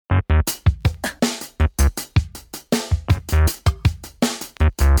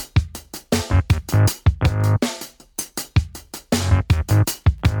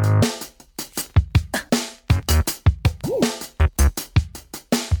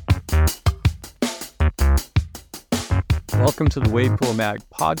Welcome to the Wavepool Mag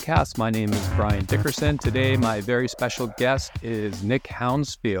podcast. My name is Brian Dickerson. Today, my very special guest is Nick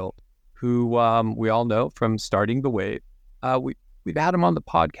Hounsfield, who we all know from starting the Wave. We've had him on the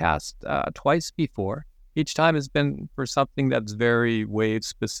podcast twice before. Each time has been for something that's very Wave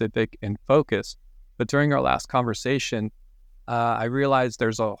specific and focused. But during our last conversation, I realized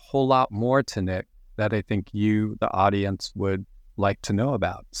there's a whole lot more to Nick that I think you, the audience, would like to know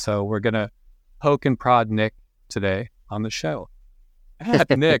about. So we're going to poke and prod Nick today on the show.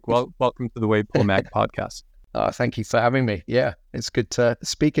 Nick, welcome to the Wavepool Mag podcast. Thank you for having me. Yeah, it's good to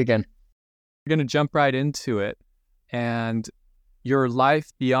speak again. We're going to jump right into it. And your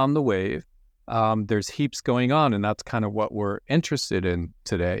life beyond the Wave, there's heaps going on, and that's kind of what we're interested in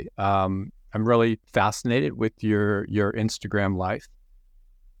today. I'm really fascinated with your Instagram life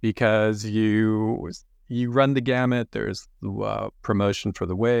because you run the gamut. There's the promotion for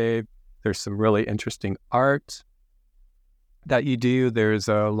the Wave. There's some really interesting art that you do. There's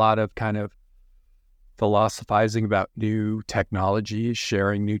a lot of kind of philosophizing about new technologies,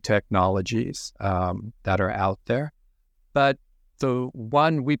 sharing new technologies that are out there. But the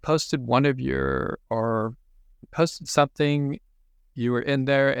one, we posted posted something, you were in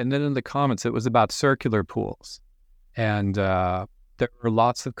there, and then in the comments, it was about circular pools. And there were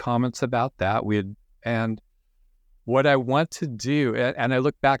lots of comments about that. And what I want to do, and I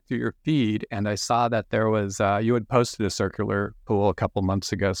looked back through your feed and I saw that there was, you had posted a circular pool a couple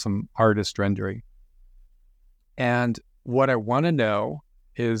months ago, some artist rendering. And what I want to know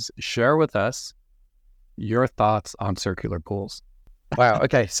is share with us your thoughts on circular pools. Wow.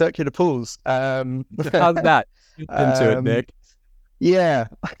 Okay. Circular pools. How's that into it, Nick? Yeah.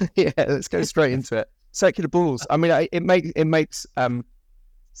 Yeah. Let's go straight into it. Circular pools. I mean, it makes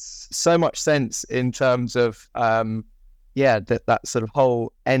so much sense in terms of that sort of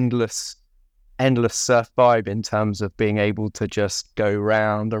whole endless surf vibe, in terms of being able to just go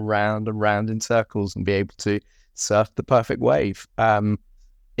round and round and round in circles and be able to surf the perfect wave.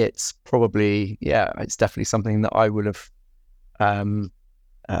 It's probably, it's definitely something that I would have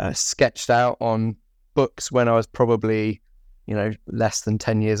sketched out on books when I was probably, less than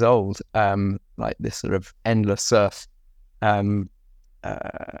 10 years old. Like this sort of endless surf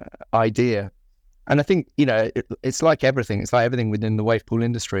idea. And I think, it's like everything. It's like everything within the wave pool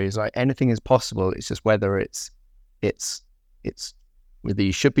industry. Is like anything is possible. It's just whether it's whether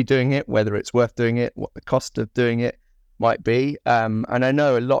you should be doing it, whether it's worth doing it, what the cost of doing it might be. And I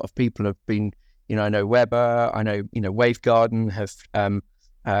know a lot of people have been, I know Weber, I know, Wavegarden have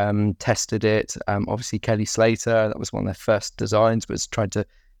tested it. Obviously Kelly Slater, that was one of their first designs, was trying to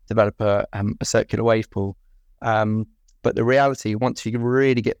develop a circular wave pool. But the reality, once you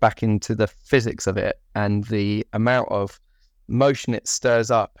really get back into the physics of it and the amount of motion it stirs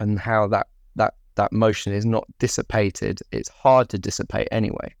up and how that motion is not dissipated, it's hard to dissipate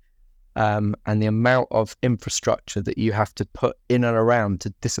anyway. And the amount of infrastructure that you have to put in and around to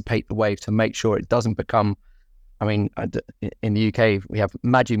dissipate the wave to make sure it doesn't become, I mean, in the UK, we have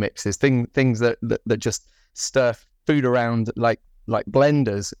Magimixes, things that just stir food around like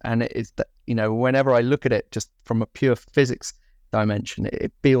blenders. And it is that, whenever I look at it just from a pure physics dimension,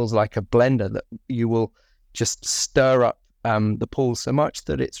 it feels like a blender that you will just stir up the pool so much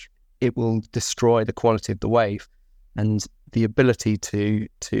that it will destroy the quality of the wave. And the ability to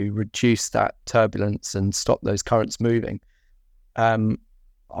reduce that turbulence and stop those currents moving,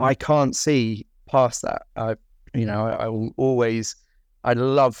 I can't see past that. I will always, I'd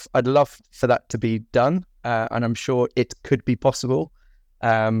love for that to be done, and I'm sure it could be possible,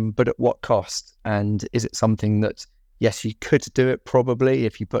 but at what cost? And is it something that, yes, you could do it probably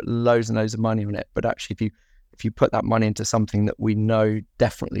if you put loads and loads of money on it, but actually if you put that money into something that we know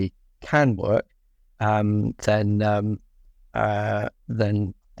definitely can work, then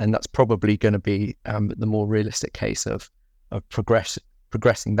that's probably going to be the more realistic case of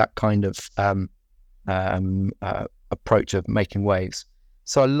progressing that kind of approach of making waves.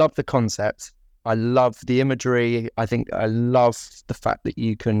 So I love the concept. I love the imagery. I think I love the fact that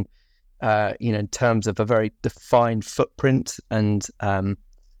you can, in terms of a very defined footprint. And I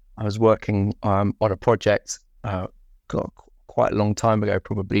was working on a project quite a long time ago,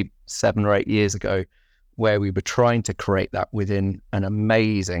 probably 7 or 8 years ago, where we were trying to create that within an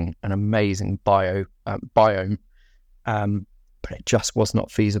amazing biome, but it just was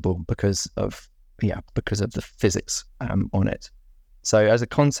not feasible because of the physics on it. So as a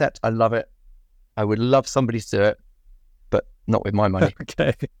concept, I love it. I would love somebody to do it, but not with my money.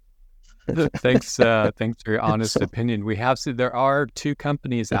 Okay. Thanks for your honest opinion. There are 2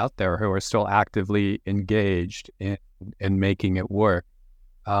 companies out there who are still actively engaged in making it work.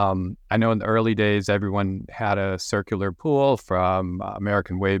 I know in the early days, everyone had a circular pool from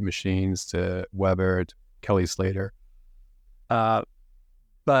American Wave Machines to Weber to Kelly Slater.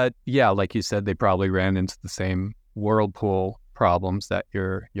 But yeah, like you said, they probably ran into the same whirlpool problems that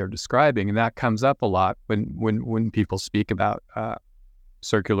you're describing, and that comes up a lot when people speak about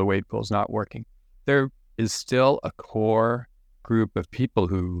circular wave pools not working. There is still a core group of people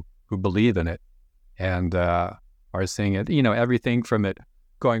who believe in it and are seeing it. Everything from it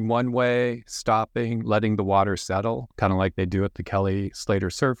going one way, stopping, letting the water settle, kind of like they do at the Kelly Slater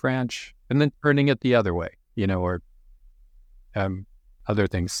Surf Ranch, and then turning it the other way, or other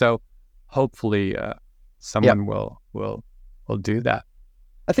things. So hopefully someone will do that.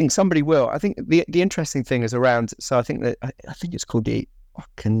 I think somebody will. I think the interesting thing is around. So I think it's called the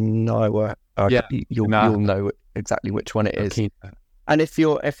Okinawa. You'll know exactly which one it is. Okinawa. And if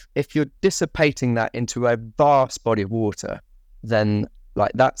you're dissipating that into a vast body of water, then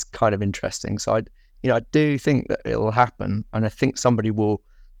like that's kind of interesting. So I do think that it'll happen, and I think somebody will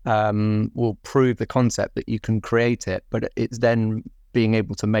prove the concept that you can create it, but it's then being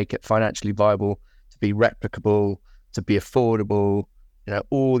able to make it financially viable, to be replicable, to be affordable,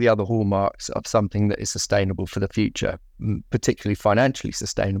 all the other hallmarks of something that is sustainable for the future, particularly financially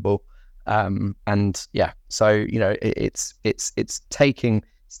sustainable. And yeah, so it's taking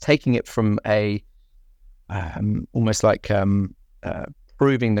it from a almost like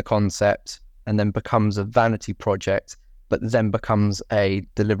proving the concept, and then becomes a vanity project, but then becomes a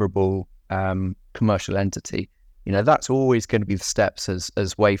deliverable commercial entity. That's always going to be the steps as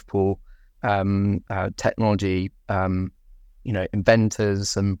Wavepool technology,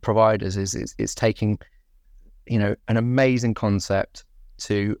 inventors and providers is taking, an amazing concept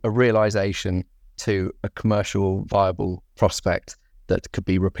to a realization, to a commercial viable prospect that could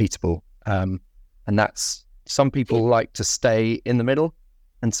be repeatable. And that's, some people like to stay in the middle,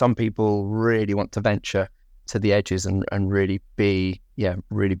 and some people really want to venture to the edges and really be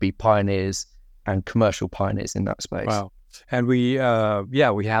pioneers and commercial pioneers in that space. Wow. And we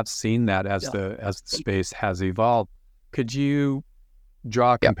have seen that as the space has evolved. Could you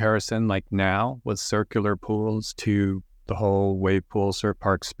draw a comparison like now with circular pools to the whole wave pool surf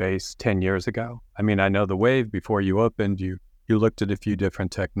park space 10 years ago? I mean, I know the Wave, before you opened, you looked at a few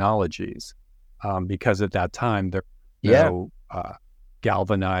different technologies because at that time there was no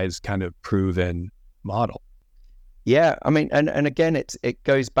galvanized kind of proven model. Yeah, I mean, and again, it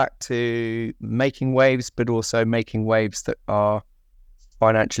goes back to making waves, but also making waves that are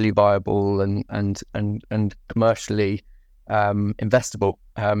financially viable and commercially investable.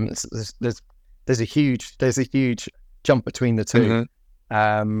 There's a huge jump between the two.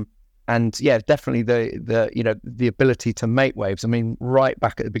 Mm-hmm. And yeah, definitely the ability to make waves. I mean, right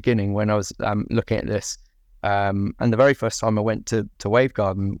back at the beginning when I was looking at this, and the very first time I went to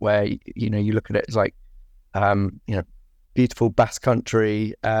Wavegarden, where you look at it, it's like beautiful bass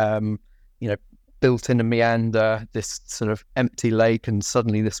country, built in a meander, this sort of empty lake, and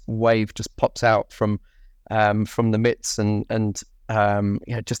suddenly this wave just pops out from the midst, and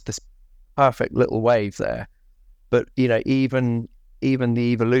just this perfect little wave there. But even the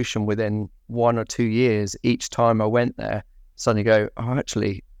evolution within 1 or 2 years, each time I went there, suddenly go, oh,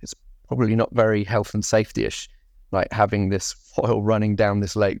 actually, it's probably not very health and safety-ish, like having this foil running down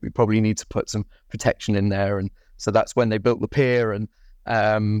this lake. We probably need to put some protection in there. And so that's when they built the pier, and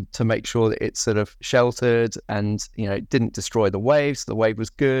to make sure that it's sort of sheltered and, it didn't destroy the waves. The wave was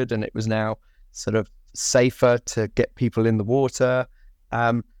good, and it was now sort of safer to get people in the water.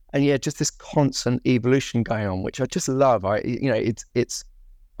 And yeah, just this constant evolution going on, which I just love. I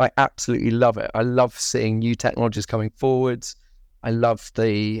absolutely love it. I love seeing new technologies coming forwards. I love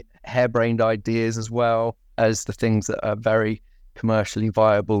the harebrained ideas as well as the things that are very commercially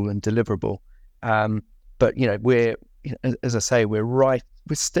viable and deliverable. But we're, as I say, we're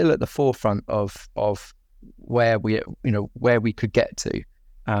still at the forefront of where we could get to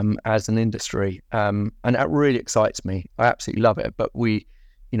as an industry, and that really excites me. I absolutely love it. But we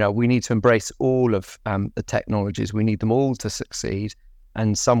need to embrace all of the technologies. We need them all to succeed,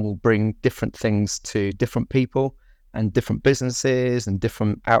 and some will bring different things to different people and different businesses and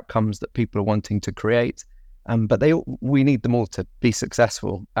different outcomes that people are wanting to create. But we need them all to be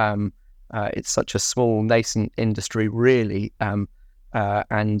successful. It's such a small, nascent industry, really, and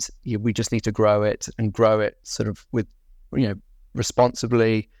we just need to grow it sort of with,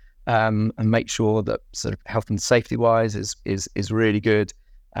 responsibly, and make sure that sort of health and safety wise is really good.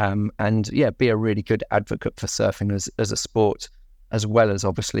 And be a really good advocate for surfing as a sport, as well as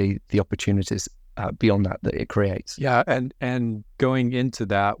obviously the opportunities beyond that it creates. Yeah, and going into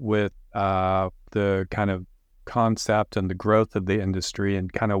that with the kind of concept and the growth of the industry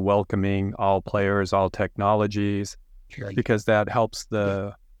and kind of welcoming all players, all technologies, because that helps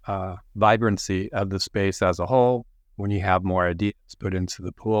the vibrancy of the space as a whole when you have more ideas put into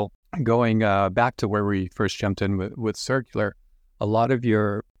the pool. Going back to where we first jumped in with circular, a lot of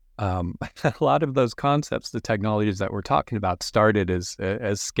your a lot of those concepts, the technologies that we're talking about, started as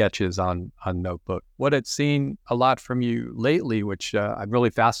sketches on notebook. What I've seen a lot from you lately, which I'm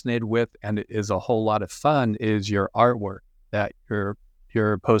really fascinated with, and it is a whole lot of fun, is your artwork that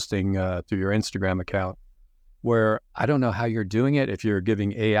you're posting through your Instagram account. Where I don't know how you're doing it, if you're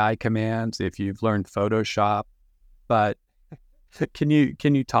giving AI commands, if you've learned Photoshop, but can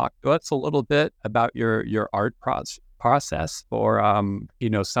you talk to us a little bit about your art process for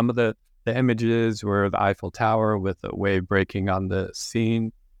some of the images were the Eiffel Tower with a wave breaking on the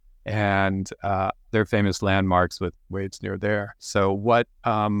scene, and their famous landmarks with waves near there. So what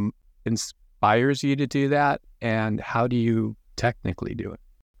inspires you to do that, and how do you technically do it?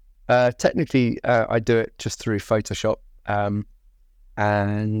 Technically, I do it just through Photoshop,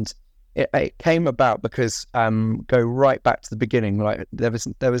 and it came about because go right back to the beginning. Like there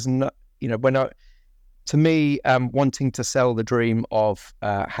was no, to me, wanting to sell the dream of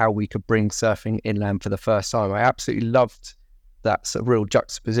how we could bring surfing inland for the first time. I absolutely loved that sort of real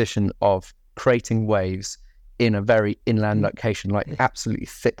juxtaposition of creating waves in a very inland location, like absolutely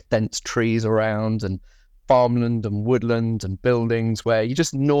thick, dense trees around and farmland and woodland and buildings where you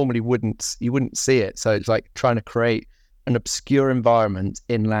just normally wouldn't see it. So it's like trying to create an obscure environment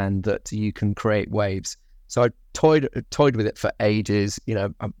inland that you can create waves. So I toyed with it for ages. I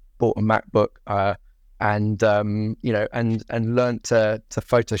bought a MacBook and learned to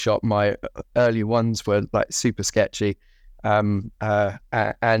Photoshop. My early ones were like super sketchy, but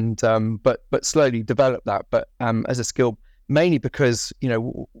slowly developed that. But as a skill, mainly because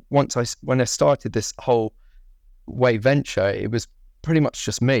when I started this whole wave venture, it was pretty much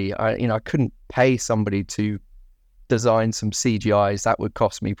just me. I couldn't pay somebody to design some CGIs. That would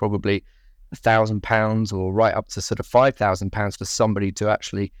cost me probably £1,000 or right up to sort of £5,000 for somebody to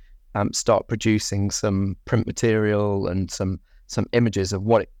actually start producing some print material and some images of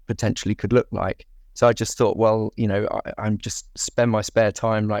what it potentially could look like. So I just thought, well, I'm just spend my spare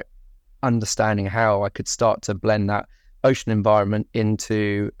time like understanding how I could start to blend that ocean environment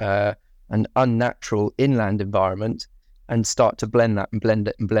into an unnatural inland environment and start to blend that and blend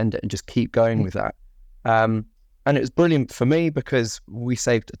it and just keep going with that. And it was brilliant for me because we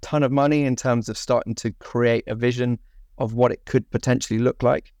saved a ton of money in terms of starting to create a vision of what it could potentially look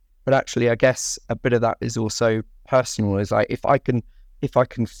like. But actually, I guess a bit of that is also personal. Is like if I can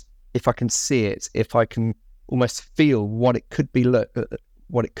see it, if I can almost feel what it could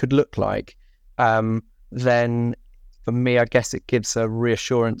look like, then for me, I guess it gives a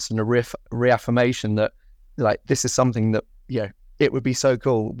reassurance and a reaffirmation that like this is something that it would be so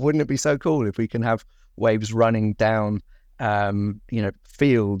cool. Wouldn't it be so cool if we can have waves running down,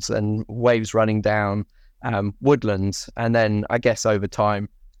 fields and waves running down woodlands, and then I guess over time,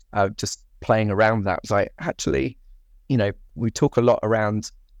 just playing around with that. It was like, actually, we talk a lot around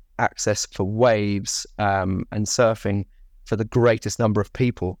access for waves and surfing for the greatest number of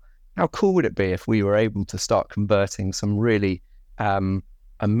people. How cool would it be if we were able to start converting some really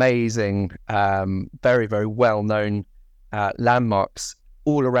amazing, very, very well-known landmarks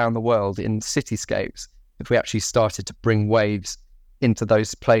all around the world in cityscapes, if we actually started to bring waves into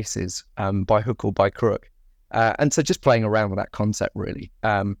those places by hook or by crook. And so just playing around with that concept, really,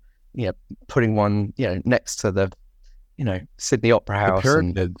 putting one, next to the, Sydney Opera House,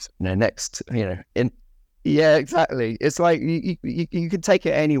 and next, yeah, exactly. It's like you can take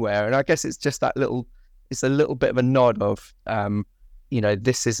it anywhere, and I guess it's just that it's a little bit of a nod of,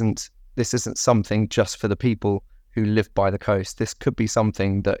 this isn't something just for the people who live by the coast. This could be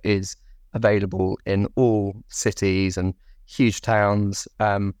something that is available in all cities and huge towns,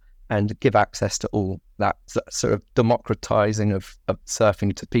 and give access to all that sort of democratizing of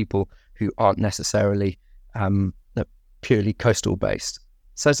surfing to people who aren't necessarily purely coastal based.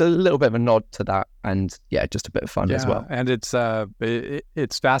 So it's a little bit of a nod to that, and just a bit of fun as well. And it's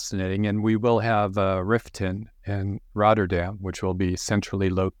fascinating, and we will have Riften in Rotterdam, which will be centrally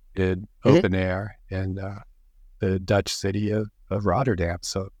located, open air in the Dutch city of Rotterdam.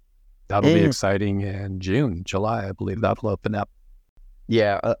 So that'll be exciting in July, I believe that'll open up.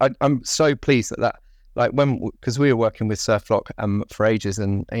 Yeah, I'm so pleased that like because we were working with SurfLock for ages,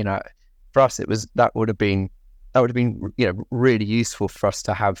 and for us that would have been really useful for us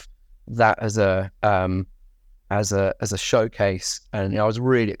to have that as a showcase, and I was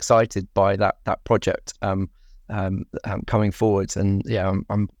really excited by that project coming forwards, and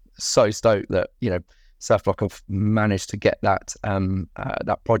I'm so stoked that Surfblock have managed to get that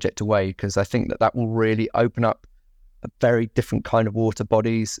that project away, because I think that will really open up a very different kind of water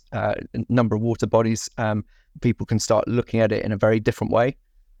bodies, number of water bodies. People can start looking at it in a very different way.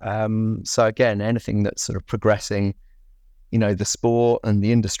 So again, anything that's sort of progressing, the sport and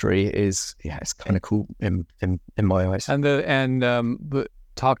the industry it's kind of cool in my eyes. But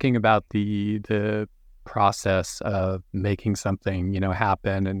talking about the process of making something,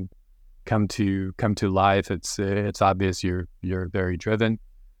 happen and come to life, it's obvious you're very driven.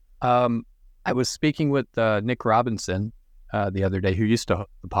 I was speaking with Nick Robinson the other day, who used to host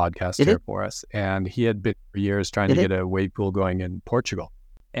the podcast here for us, and he had been for years trying to get a wave pool going in Portugal.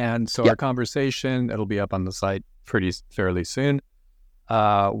 And so our conversation, it'll be up on the site fairly soon,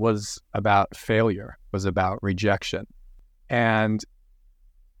 was about failure, was about rejection, and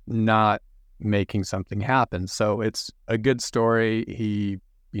not making something happen. So it's a good story. He,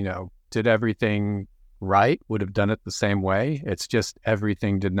 did everything right, would have done it the same way. It's just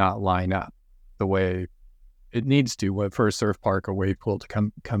everything did not line up the way it needs to for a surf park or wave pool to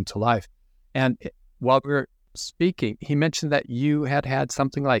come to life. And while we were speaking, he mentioned that you had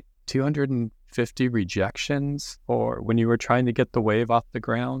something like 250 rejections, or when you were trying to get the wave off the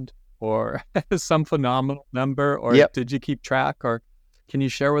ground, or some phenomenal number, or did you keep track? Or can you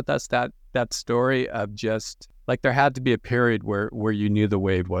share with us that story of just like, there had to be a period where you knew the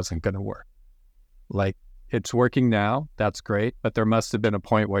wave wasn't going to work. Like, it's working now, that's great, but there must have been a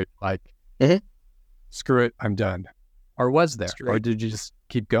point where like, screw it, I'm done. Or was there? Or did you just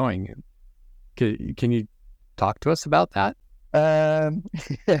keep going? Can you talk to us about that? I'll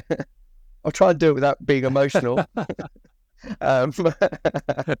try and do it without being emotional.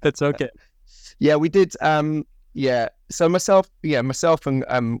 It's okay. Yeah, we did. So myself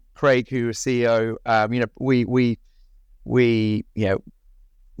and Craig, who is CEO,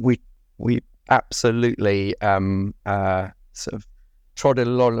 we absolutely sort of trotted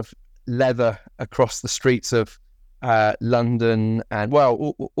a lot of leather across the streets of London, and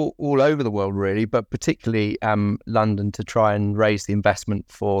all over the world really, but particularly London, to try and raise the investment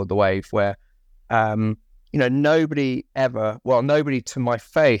for the wave, where nobody to my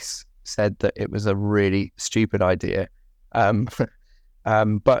face said that it was a really stupid idea, but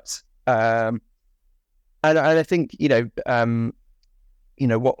and I think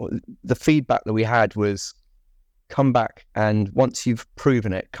what the feedback that we had was, come back, and once you've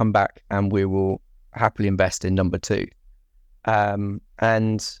proven it, come back and we will happily invest in number two. And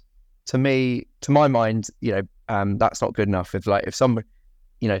to my mind, that's not good enough. If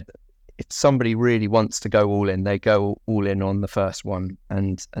somebody really wants to go all in, they go all in on the first one,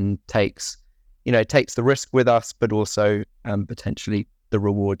 and takes the risk with us, but also potentially the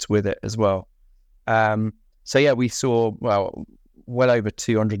rewards with it as well. We saw well over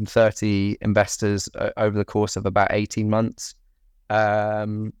 230 investors over the course of about 18 months.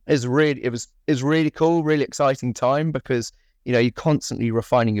 It was really cool, really exciting time, because you're constantly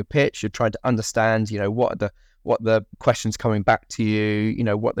refining your pitch. You're trying to understand what the questions coming back to you,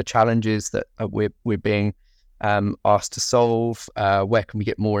 what the challenges that we're being asked to solve, where can we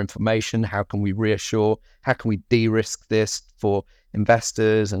get more information, how can we reassure, how can we de-risk this for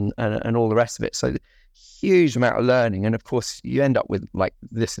investors, and all the rest of it. So huge amount of learning, and of course you end up with like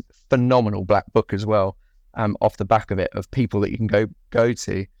this phenomenal black book as well, off the back of it, of people that you can go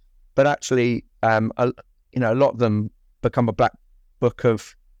to. But actually a lot of them become a black book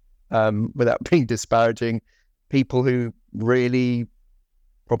of, without being disparaging, people who really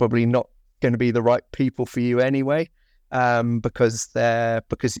probably not going to be the right people for you anyway, because I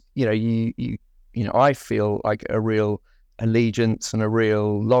feel like a real allegiance and a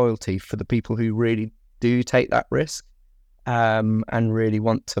real loyalty for the people who really do take that risk, and really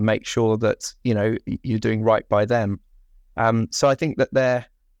want to make sure that you're doing right by them. So I think that they're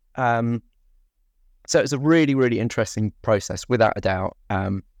so it's a really, really interesting process, without a doubt.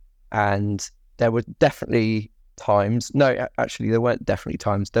 And there were definitely times. No, actually, there weren't definitely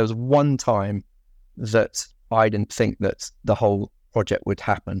times. There was one time that I didn't think that the whole project would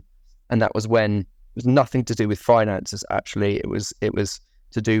happen, and that was when it was nothing to do with finances. Actually, it was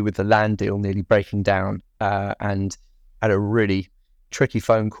to do with the land deal nearly breaking down, and had a really tricky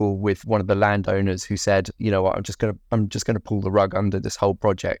phone call with one of the landowners who said, "You know what? I'm just gonna pull the rug under this whole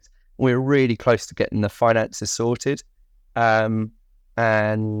project." We were really close to getting the finances sorted, and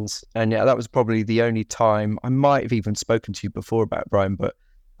that was probably the only time. I might have even spoken to you before about it, Brian, but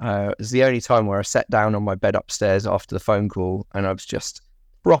it was the only time where I sat down on my bed upstairs after the phone call, and I was just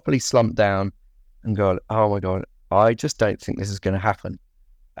properly slumped down and going, "Oh my God, I just don't think this is going to happen."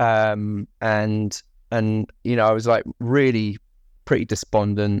 And I was like really pretty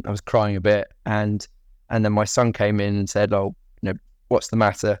despondent. I was crying a bit, and And then my son came in and said, "Oh, what's the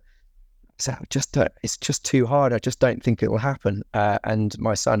matter?" So it's just too hard. I just don't think it will happen. And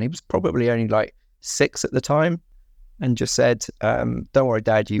my son, he was probably only like 6 at the time, and just said, "Don't worry,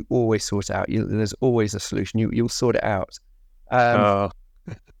 Dad. You always sort it out. There's always a solution. You'll sort it out." Oh,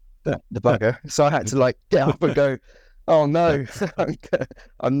 The bugger. So I had to like get up and go, "Oh no,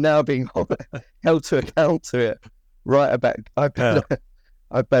 I'm now being held to account to it." Right, I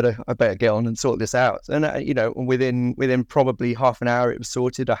better get on and sort this out. And within probably half an hour, it was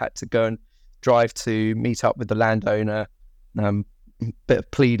sorted. I had to go and drive to meet up with the landowner, bit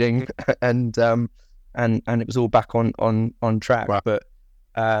of pleading, and it was all back on track. wow. But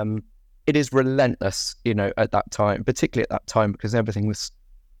it is relentless, at that time, particularly at that time, because everything was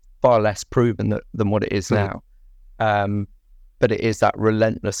far less proven than what it is now. But it is that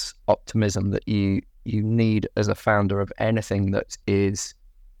relentless optimism that you need as a founder of anything that is,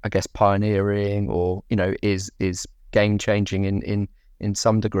 I guess, pioneering or is game changing in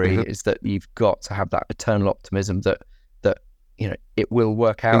some degree. Is that you've got to have that eternal optimism that it will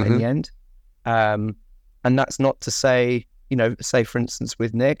work out in the end. And that's not to say, say for instance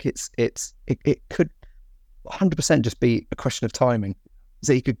with Nick, it could 100% just be a question of timing.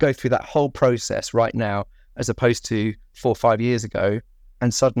 So you could go through that whole process right now, as opposed to 4 or 5 years ago,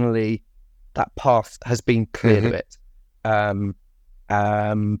 and suddenly that path has been cleared of it.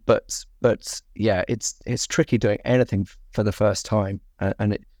 But yeah, it's tricky doing anything for the first time,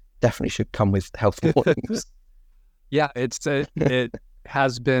 and it definitely should come with health warnings. Yeah, it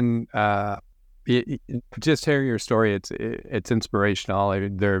has been. Just hearing your story, it's inspirational.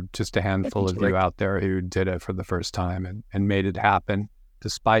 There are just a handful of you out there who did it for the first time and made it happen,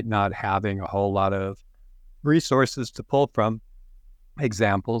 despite not having a whole lot of resources to pull from,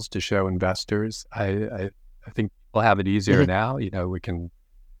 examples to show investors. I think we'll have it easier now. We can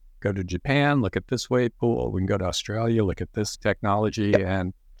go to Japan, look at this wave pool. We can go to Australia, look at this technology,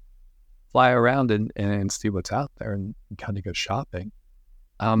 and fly around and see what's out there and kind of go shopping.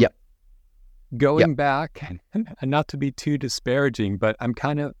 Going back, and not to be too disparaging, but I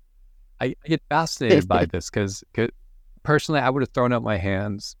get fascinated by this because personally, I would have thrown up my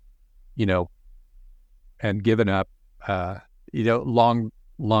hands, and given up,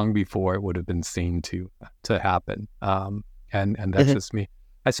 long before it would have been seen to happen. And that's just me.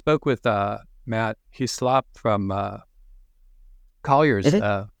 I spoke with Matt Hislop from Colliers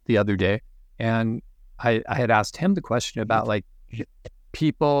the other day, and I had asked him the question about like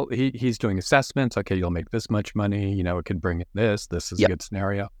people. He's doing assessments. Okay, you'll make this much money. It could bring in this. This is a good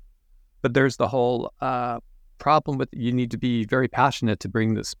scenario. But there's the whole problem with you need to be very passionate to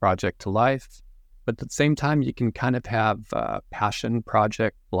bring this project to life. But at the same time, you can kind of have passion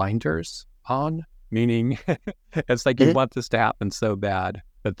project blinders on, meaning it's like you want this to happen so bad,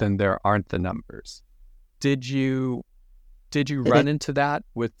 but then there aren't the numbers. Did you run into that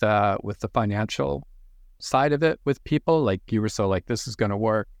with the financial side of it with people? Like you were so like, this is going to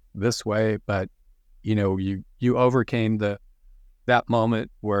work this way, but you overcame that moment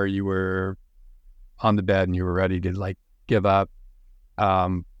where you were on the bed and you were ready to like give up.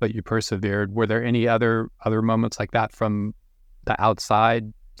 But you persevered. Were there any other moments like that from the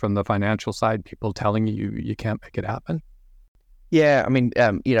outside, from the financial side, people telling you can't make it happen? Yeah, I mean,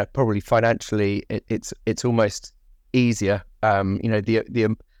 probably financially, it's almost easier.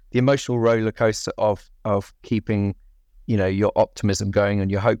 The emotional roller coaster of keeping, your optimism going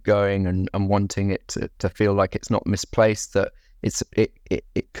and your hope going, and wanting it to feel like it's not misplaced, that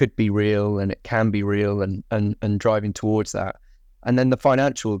it could be real and it can be real, and driving towards that. And then the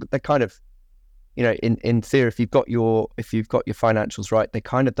financial, they kind of, in theory, if you've got your financials right, they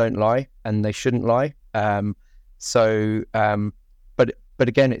kind of don't lie, and they shouldn't lie. But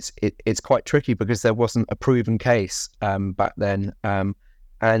again, it's quite tricky because there wasn't a proven case back then.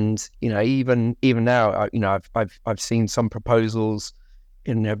 And even now, I've seen some proposals,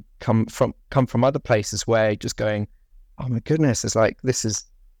 come from other places where just going, oh my goodness, it's like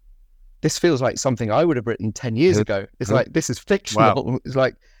this feels like something I would have written 10 years ago. It's like, this is fictional. Wow. It's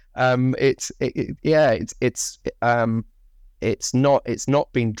like, it's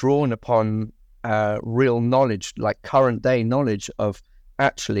not been drawn upon real knowledge, like current day knowledge of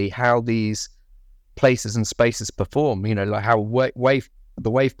actually how these places and spaces perform. Like how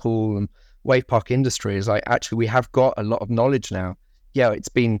the wave pool and wave park industry is like, actually we have got a lot of knowledge now. Yeah, it's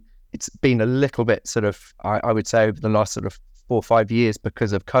been a little bit sort of, I would say, over the last sort of 4 or 5 years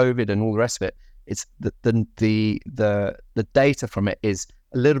because of COVID and all the rest of it. It's the data from it is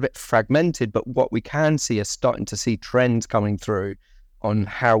a little bit fragmented, but what we can see is starting to see trends coming through on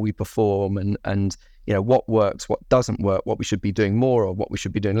how we perform and what works, what doesn't work, what we should be doing more of, what we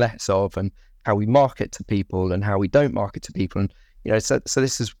should be doing less of, and how we market to people and how we don't market to people. And, so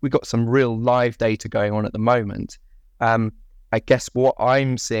we've got some real live data going on at the moment. I guess what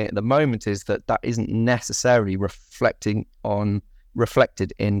I'm seeing at the moment is that isn't necessarily reflected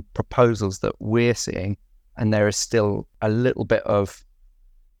in proposals that we're seeing. And there is still a little bit of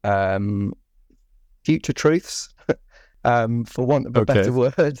future truths, for want of a better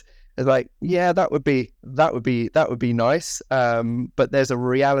word. It's like, yeah, that would be nice. But there's a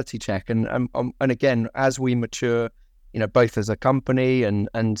reality check, and again, as we mature, both as a company and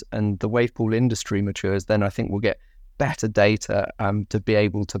the wave pool industry matures, then I think we'll get better data to be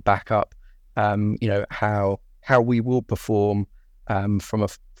able to back up, how we will perform from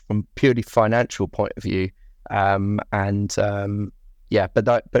purely financial point of view. But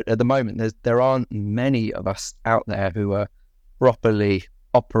at the moment, there aren't many of us out there who are properly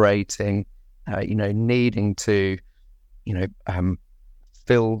operating, needing to,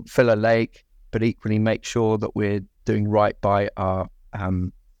 fill a lake, but equally make sure that we're doing right by our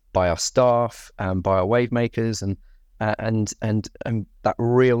staff, by our wave makers, and that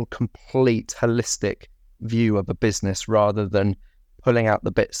real complete holistic view of a business, rather than pulling out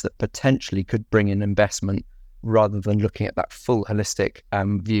the bits that potentially could bring in investment, rather than looking at that full holistic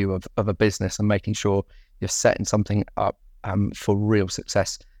view of a business and making sure you're setting something up for real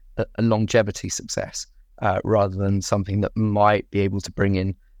success, a longevity success, rather than something that might be able to bring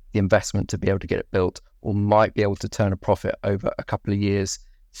in the investment to be able to get it built, or might be able to turn a profit over a couple of years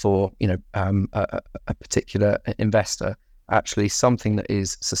for a particular investor. Actually, something that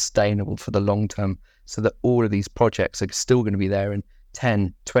is sustainable for the long term, so that all of these projects are still going to be there in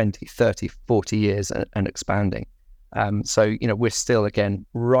 10, 20, 30, 40 years and expanding. So we're still, again,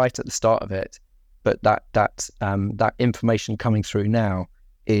 right at the start of it, but that information coming through now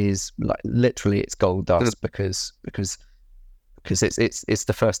is like literally it's gold dust, because it's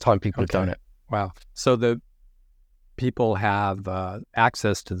the first time people have done it. Wow. So the people have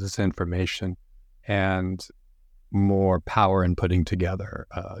access to this information and more power in putting together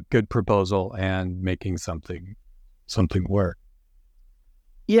a good proposal and making something work.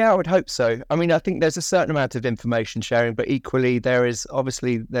 Yeah, I would hope so. I mean, I think there's a certain amount of information sharing, but equally there's an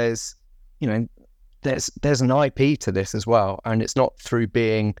IP to this as well, and it's not through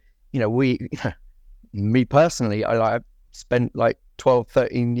being, me personally, I've spent like 12,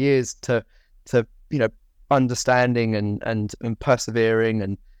 13 years to understanding and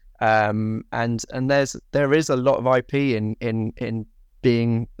persevering, and there is a lot of IP in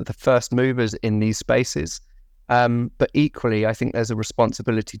being the first movers in these spaces. But equally, I think there's a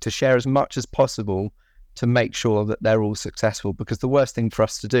responsibility to share as much as possible to make sure that they're all successful, because the worst thing for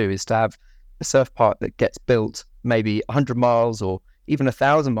us to do is to have a surf park that gets built maybe 100 miles or even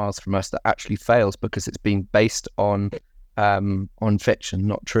 1,000 miles from us that actually fails because it's been based on fiction,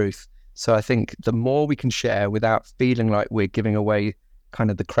 not truth. So I think the more we can share without feeling like we're giving away kind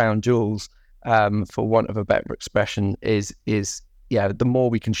of the crown jewels, for want of a better expression, is the more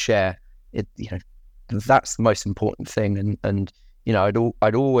we can share it, that's the most important thing. And I'd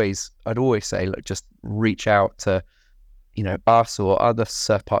always say, look, just reach out to us or other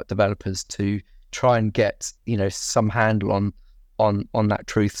surf park developers to try and get some handle on that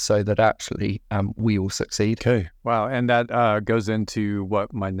truth, so that actually we all succeed. Okay. Wow. And that goes into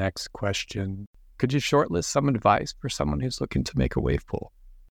what my next question. Could you shortlist some advice for someone who's looking to make a wave pool?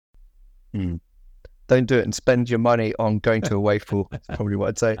 Don't do it and spend your money on going to a wave pool. That's probably what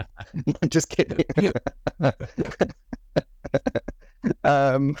I'd say. Just kidding.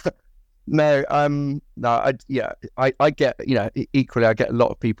 I get, equally, I get a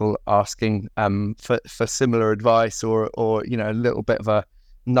lot of people asking for similar advice, or a little bit of a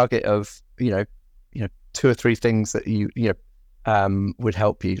nugget of 2 or 3 things that you would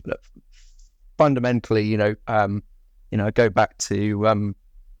help you. Look, fundamentally, I go back to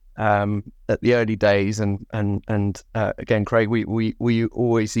at the early days, and again, Craig, we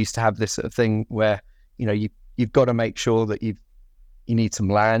always used to have this sort of thing where you've got to make sure that you need some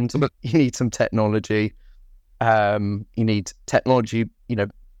land, you need some technology, you need technology,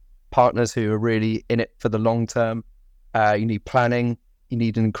 partners who are really in it for the long term. You need planning, you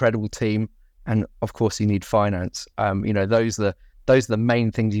need an incredible team, and of course you need finance. Those are the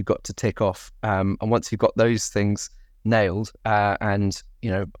main things you've got to tick off. And once you've got those things nailed, and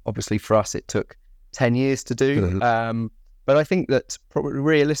obviously for us it took 10 years to do. But I think that probably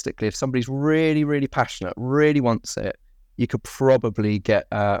realistically, if somebody's really, really passionate, really wants it, you could probably get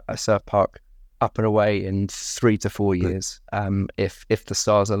a surf park up and away in 3 to 4 years, if the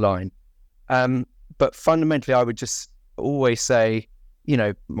stars align. But fundamentally, I would just always say,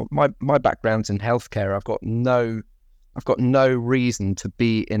 my background's in healthcare. I've got no I've got no reason to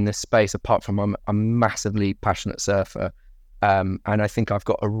be in this space apart from I'm a massively passionate surfer. And I think I've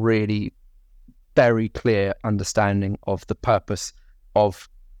got a really very clear understanding of the purpose of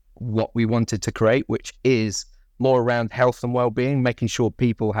what we wanted to create, which is more around health and well-being, making sure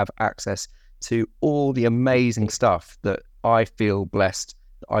people have access to all the amazing stuff that I feel blessed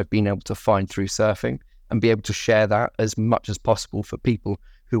that I've been able to find through surfing, and be able to share that as much as possible for people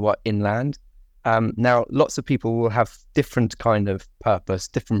who are inland. Now, lots of people will have different kind of purpose,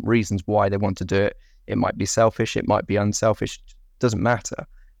 different reasons why they want to do it. It might be selfish, it might be unselfish, doesn't matter.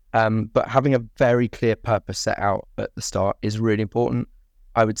 But having a very clear purpose set out at the start is really important.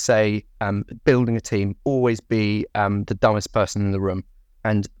 I would say building a team, always be the dumbest person in the room,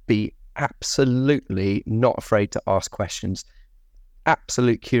 and be absolutely not afraid to ask questions.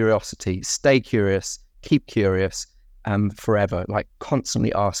 Absolute curiosity, stay curious, keep curious forever, like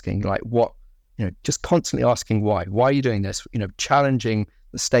constantly asking, like what, just constantly asking why are you doing this? Challenging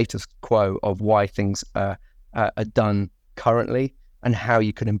the status quo of why things are done currently and how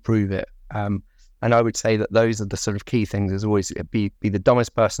you can improve it. And I would say that those are the sort of key things, is always be the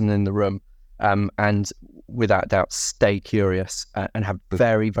dumbest person in the room, and without doubt, stay curious and have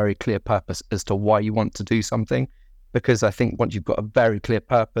very, very clear purpose as to why you want to do something. Because I think once you've got a very clear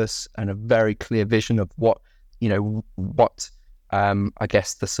purpose and a very clear vision of what I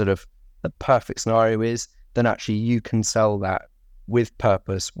guess the sort of the perfect scenario is, then actually you can sell that with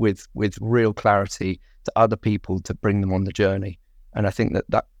purpose, with real clarity to other people to bring them on the journey. And I think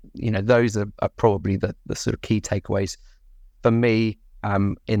that those are probably the sort of key takeaways for me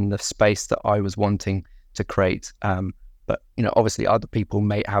in the space that I was wanting to create. But obviously other people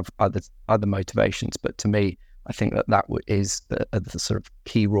may have other motivations, but to me, I think that is the sort of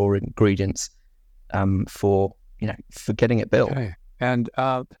key raw ingredients for getting it built. Okay. And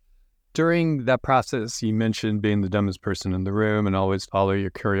during that process, you mentioned being the dumbest person in the room and always follow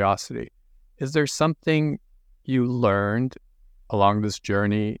your curiosity. Is there something you learned along this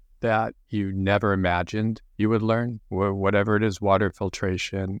journey that you never imagined you would learn? Whatever it is, water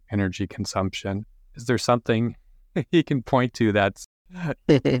filtration, energy consumption. Is there something you can point to that's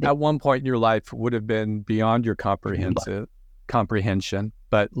at one point in your life would have been beyond your comprehension,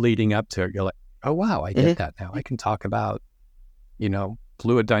 but leading up to it, you're like, oh wow, I get that now. I can talk about,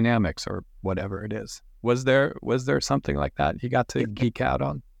 fluid dynamics or whatever it is. Was there something like that you got to geek out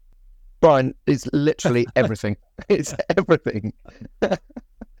on? Brian, it's literally everything. It's everything. It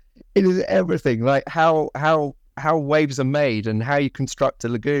is everything. Like how waves are made, and how you construct a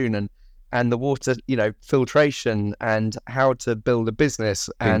lagoon, and the water, filtration, and how to build a business,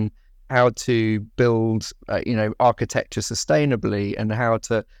 and how to build, architecture sustainably, and how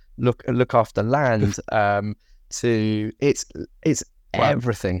to look after land. It's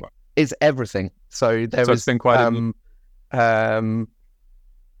everything. Wow. It's everything. So it's been quite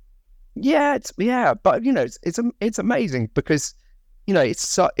but it's amazing because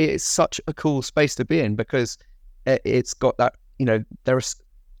it's such a cool space to be in, because it's got that I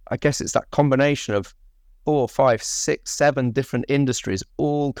guess it's that combination of 4, 5, 6, 7 different industries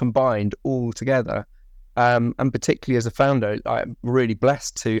all combined, all together. And particularly as a founder, I'm really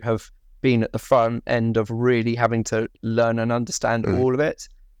blessed to have been at the front end of really having to learn and understand all of it.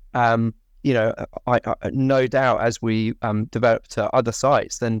 I no doubt as we develop to other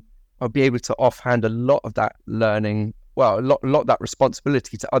sites, then I'll be able to offhand a lot of that learning, a lot of that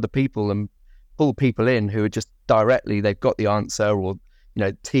responsibility to other people, and pull people in who are just directly, they've got the answer, or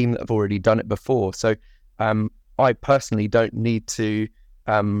team that have already done it before. So I personally don't need to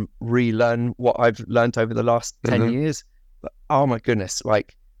relearn what I've learned over the last 10 years. But oh my goodness,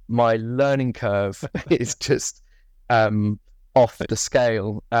 like my learning curve is just off the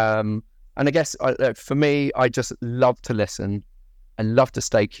scale. And I guess for me, I just love to listen. I love to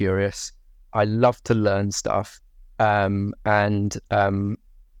stay curious. I love to learn stuff. And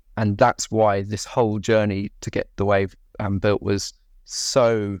that's why this whole journey to get the Wave built was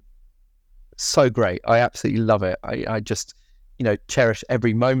so great. I absolutely love it. I just, cherish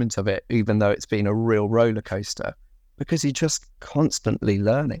every moment of it, even though it's been a real roller coaster, because you're just constantly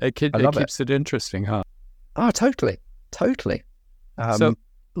learning. It keeps it interesting, huh? Oh, totally. So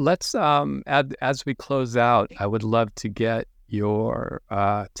let's, as we close out, I would love to get your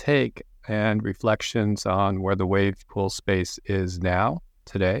take and reflections on where the wave pool space is now,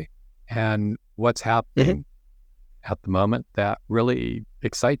 today, and what's happening at the moment that really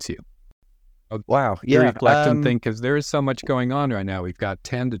excites you. Wow. You reflect and think, because there is so much going on right now. We've got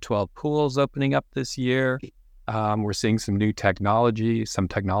 10 to 12 pools opening up this year. We're seeing some new technology, some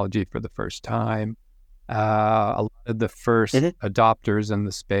technology for the first time. A lot of the first adopters in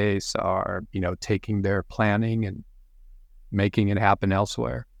the space are, taking their planning and making it happen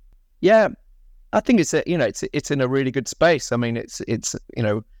elsewhere? Yeah, I think it's it's in a really good space. I mean, it's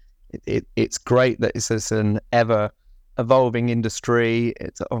it's great that it's an ever evolving industry.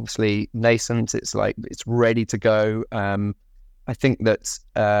 It's obviously nascent. It's like it's ready to go. I think that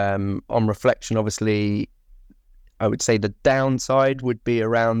on reflection, obviously, I would say the downside would be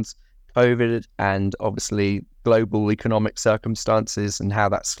around COVID and obviously global economic circumstances and how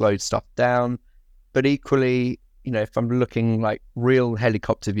that slowed stuff down. But equally, if I'm looking like real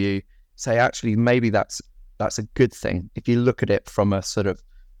helicopter view, say actually maybe that's a good thing. If you look at it from a sort of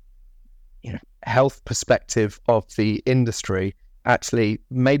health perspective of the industry, actually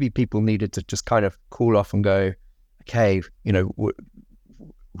maybe people needed to just kind of cool off and go, okay, we're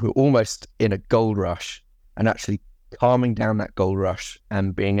almost in a gold rush, and actually calming down that gold rush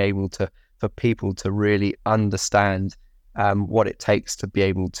and being able for people to really understand what it takes to be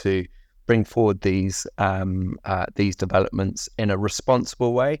able to bring forward these developments in a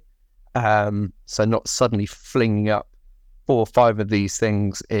responsible way. So not suddenly flinging up 4 or 5 of these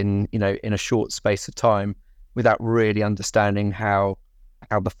things in a short space of time without really understanding how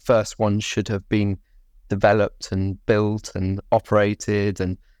the first one should have been developed and built and operated.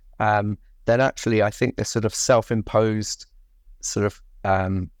 And then actually I think the sort of self-imposed sort of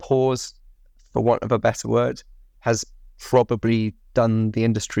pause, for want of a better word, has probably done the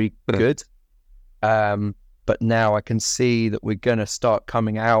industry good. But now I can see that we're going to start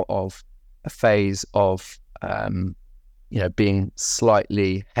coming out of a phase of being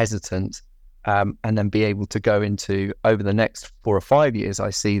slightly hesitant, and then be able to go into, over the next 4 or 5 years,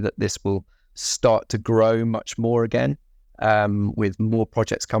 I see that this will start to grow much more again, with more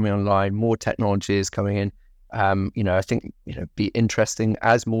projects coming online, more technologies coming in. I think be interesting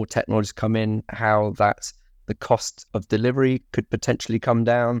as more technologies come in, how the cost of delivery could potentially come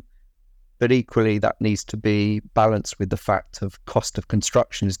down. But equally, that needs to be balanced with the fact of cost of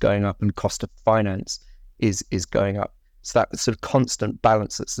construction is going up and cost of finance is going up. So that sort of constant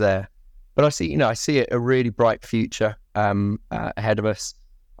balance that's there. But I see a really bright future ahead of us.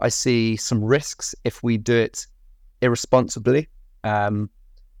 I see some risks if we do it irresponsibly.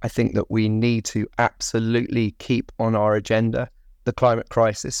 I think that we need to absolutely keep on our agenda the climate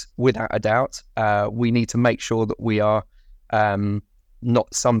crisis, without a doubt. We need to make sure that we are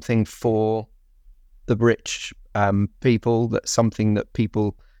not something for the rich people, that's something that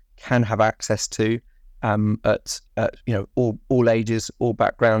people can have access to at all ages, all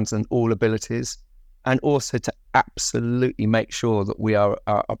backgrounds, and all abilities, and also to absolutely make sure that we are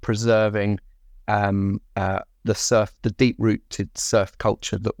preserving the deep-rooted surf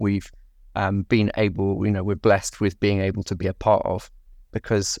culture that we've been able, we're blessed with being able to be a part of,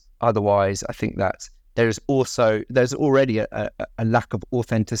 because otherwise I think that there's already a lack of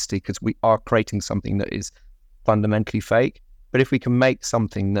authenticity, because we are creating something that is fundamentally fake. But if we can make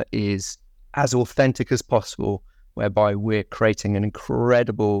something that is as authentic as possible, whereby we're creating an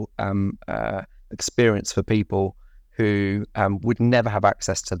incredible experience for people who would never have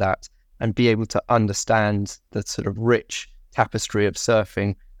access to that, and be able to understand the sort of rich tapestry of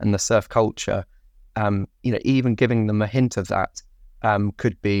surfing and the surf culture, even giving them a hint of that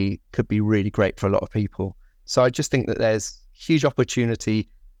could be really great for a lot of people. So I just think that there's huge opportunity,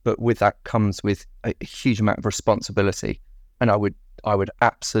 but with that comes with a huge amount of responsibility. And I would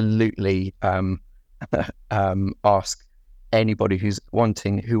absolutely ask anybody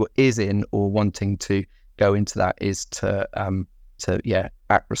who is in or wanting to go into that is to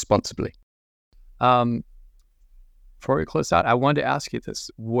act responsibly. Before we close out, I wanted to ask you this: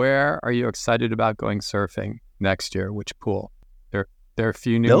 where are you excited about going surfing next year? Which pool? There are a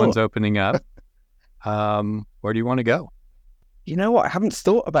few new ones opening up. Where do you want to go? You know what? I haven't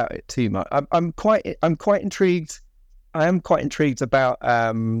thought about it too much. I'm quite intrigued. I am quite intrigued about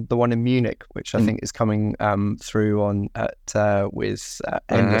the one in Munich, which I think is coming through with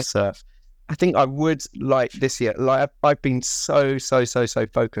Endless Surf. I think I would like this year. Like I've been so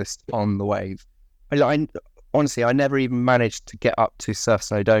focused on the wave. Honestly, I never even managed to get up to Surf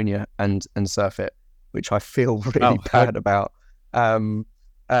Snowdonia and surf it, which I feel really bad about.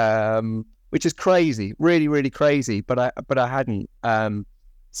 Which is crazy, really crazy. But I hadn't.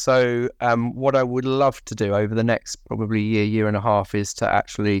 So what I would love to do over the next probably year and a half is to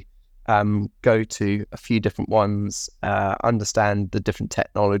actually go to a few different ones, understand the different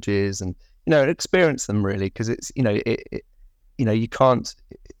technologies, and experience them really, because it's you can't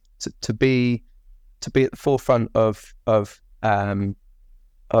to be at the forefront of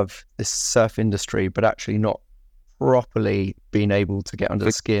this surf industry, but actually not properly being able to get under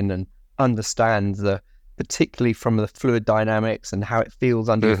the skin and understand particularly from the fluid dynamics and how it feels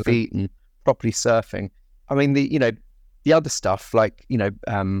under your feet and properly surfing. I mean, the other stuff, like,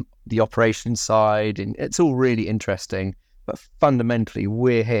 the operations side, and it's all really interesting. But fundamentally,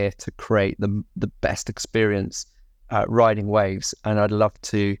 we're here to create the best experience riding waves, and I'd love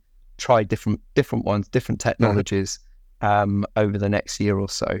to try different ones, different technologies over the next year or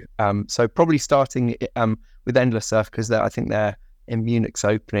so. So probably starting with Endless Surf, because I think they're in Munich's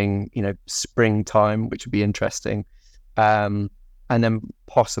opening, springtime, which would be interesting, and then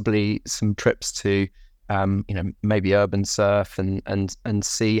possibly some trips to maybe urban surf and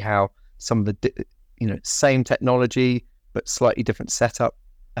see how some of the same technology but slightly different setup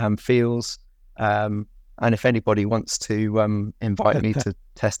feels. And if anybody wants to invite me to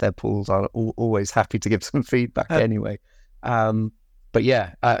test their pools, I'm always happy to give some feedback anyway. But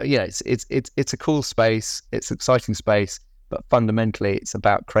it's a cool space. It's an exciting space, but fundamentally it's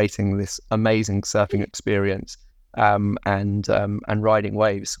about creating this amazing surfing experience and riding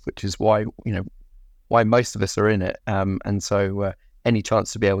waves, which is why most of us are in it. And so any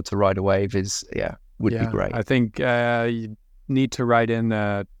chance to be able to ride a wave would be great. I think you need to write in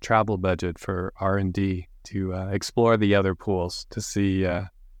a travel budget for R&D to explore the other pools, to see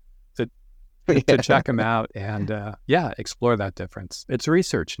to check them out and explore that difference. It's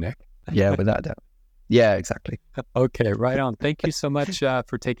research, Nick. Yeah, without doubt. Yeah, exactly. Okay, right on. Thank you so much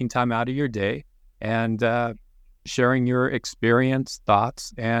for taking time out of your day and sharing your experience,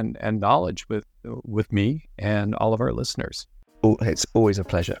 thoughts, and knowledge with me and all of our listeners. Oh, it's always a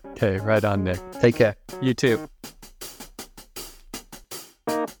pleasure. Okay, right on, Nick. Take care. You too.